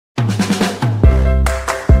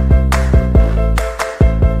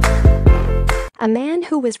A man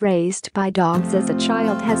who was raised by dogs as a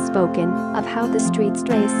child has spoken of how the street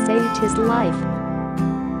strays saved his life.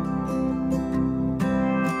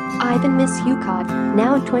 Ivan Misyukov,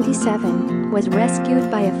 now 27, was rescued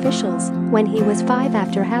by officials when he was 5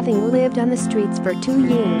 after having lived on the streets for 2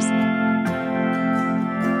 years.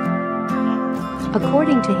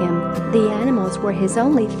 According to him, the animals were his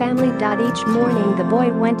only family. Each morning the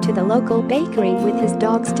boy went to the local bakery with his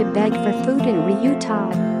dogs to beg for food in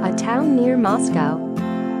Ryutov, a town near Moscow.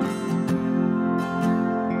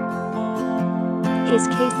 His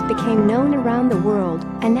case became known around the world,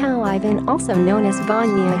 and now Ivan, also known as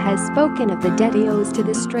Vanya, has spoken of the dedios to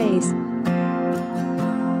the strays.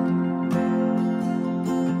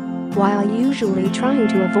 While usually trying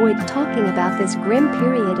to avoid talking about this grim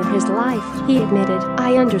period of his life, he admitted,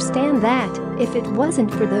 "I understand that, if it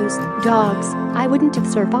wasn't for those dogs, I wouldn't have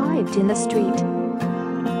survived in the street."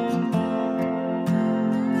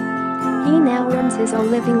 He now earns his own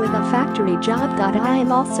living with a factory job. "I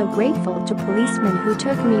am also grateful to policemen who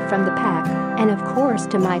took me from the pack, and of course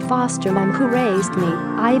to my foster mom who raised me,"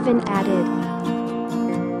 Ivan added.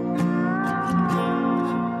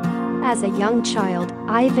 As a young child,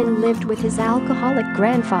 Ivan lived with his alcoholic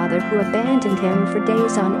grandfather who abandoned him for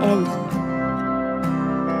days on end.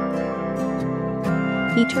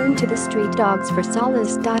 He turned to the street dogs for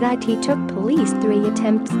solace. It took police 3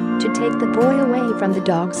 attempts to take the boy away from the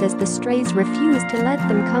dogs as the strays refused to let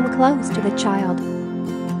them come close to the child.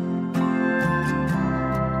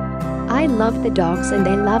 "I loved the dogs and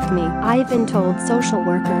they loved me," Ivan told social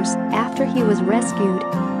workers after he was rescued.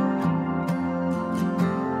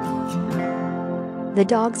 The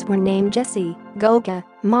dogs were named Jesse, Golga,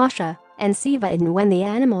 Masha, and Siva, and when the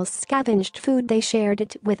animals scavenged food they shared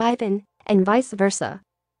it with Ivan, and vice versa.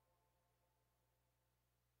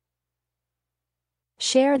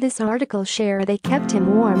 Share this article. Share They kept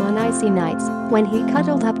him warm on icy nights when he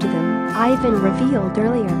cuddled up to them, Ivan revealed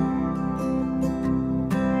earlier.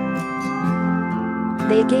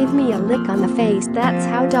 "They gave me a lick on the face, that's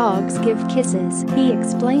how dogs give kisses," he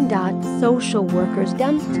explained. Social workers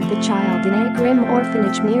dumped the child in a grim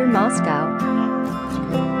orphanage near Moscow.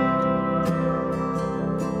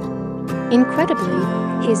 Incredibly,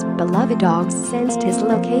 his beloved dogs sensed his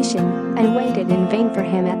location and waited in vain for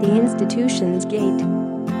him at the institution's gate.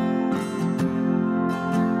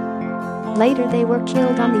 Later they were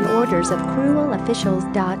killed on the orders of cruel officials.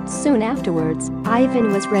 Soon afterwards,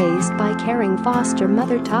 Ivan was raised by caring foster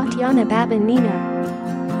mother Tatiana Babanina.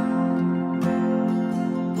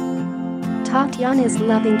 Tatiana's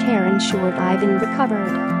loving care ensured Ivan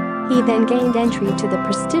recovered. He then gained entry to the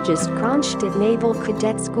prestigious Kronstadt Naval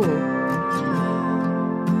Cadet School.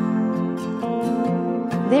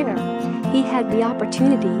 There, he had the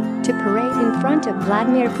opportunity to parade in front of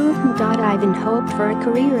Vladimir Putin. Ivan hoped for a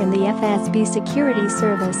career in the FSB security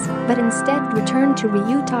service, but instead returned to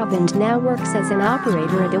Ryutov and now works as an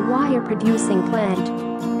operator at a wire-producing plant.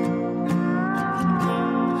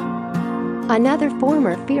 Another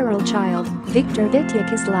former feral child, Viktor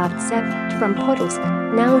Vityakislavtsev, from Podolsk,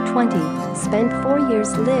 now 20, spent 4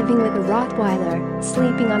 years living with a Rottweiler,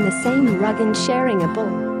 sleeping on the same rug and sharing a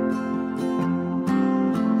bowl.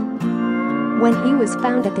 When he was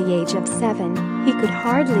found at the age of 7, he could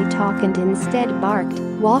hardly talk and instead barked,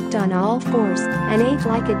 walked on all fours, and ate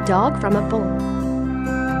like a dog from a bowl.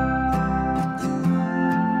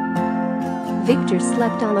 Victor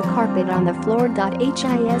slept on the carpet on the floor.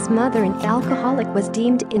 His mother, an alcoholic, was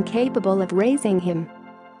deemed incapable of raising him.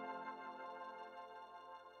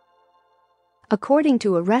 According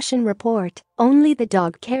to a Russian report, only the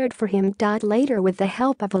dog cared for him. Later, with the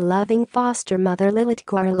help of a loving foster mother, Lilit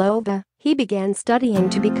Gorlova, he began studying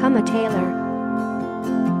to become a tailor.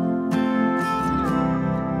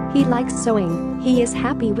 He likes sewing, he is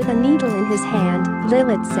happy with a needle in his hand,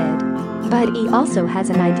 Lilit said. But he also has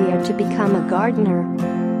an idea to become a gardener.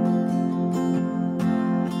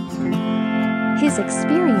 His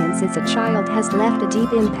experience as a child has left a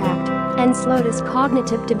deep impact and slowed his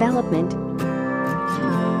cognitive development.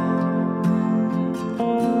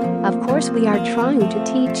 "Of course we are trying to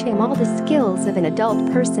teach him all the skills of an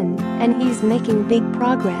adult person, and he's making big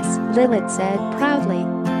progress," Lilit said proudly.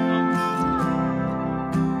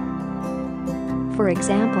 For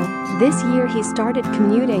example, this year he started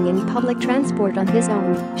commuting in public transport on his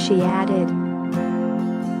own, she added.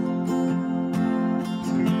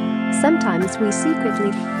 "Sometimes we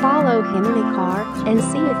secretly follow him in a car and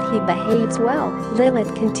see if he behaves well,"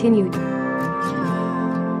 Lilit continued.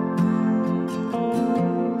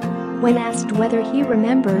 When asked whether he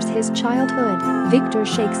remembers his childhood, Victor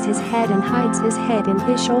shakes his head and hides his head in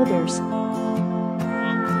his shoulders.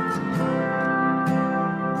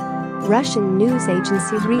 Russian news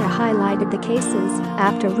agency RIA highlighted the cases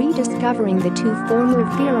after rediscovering the two former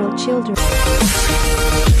feral children.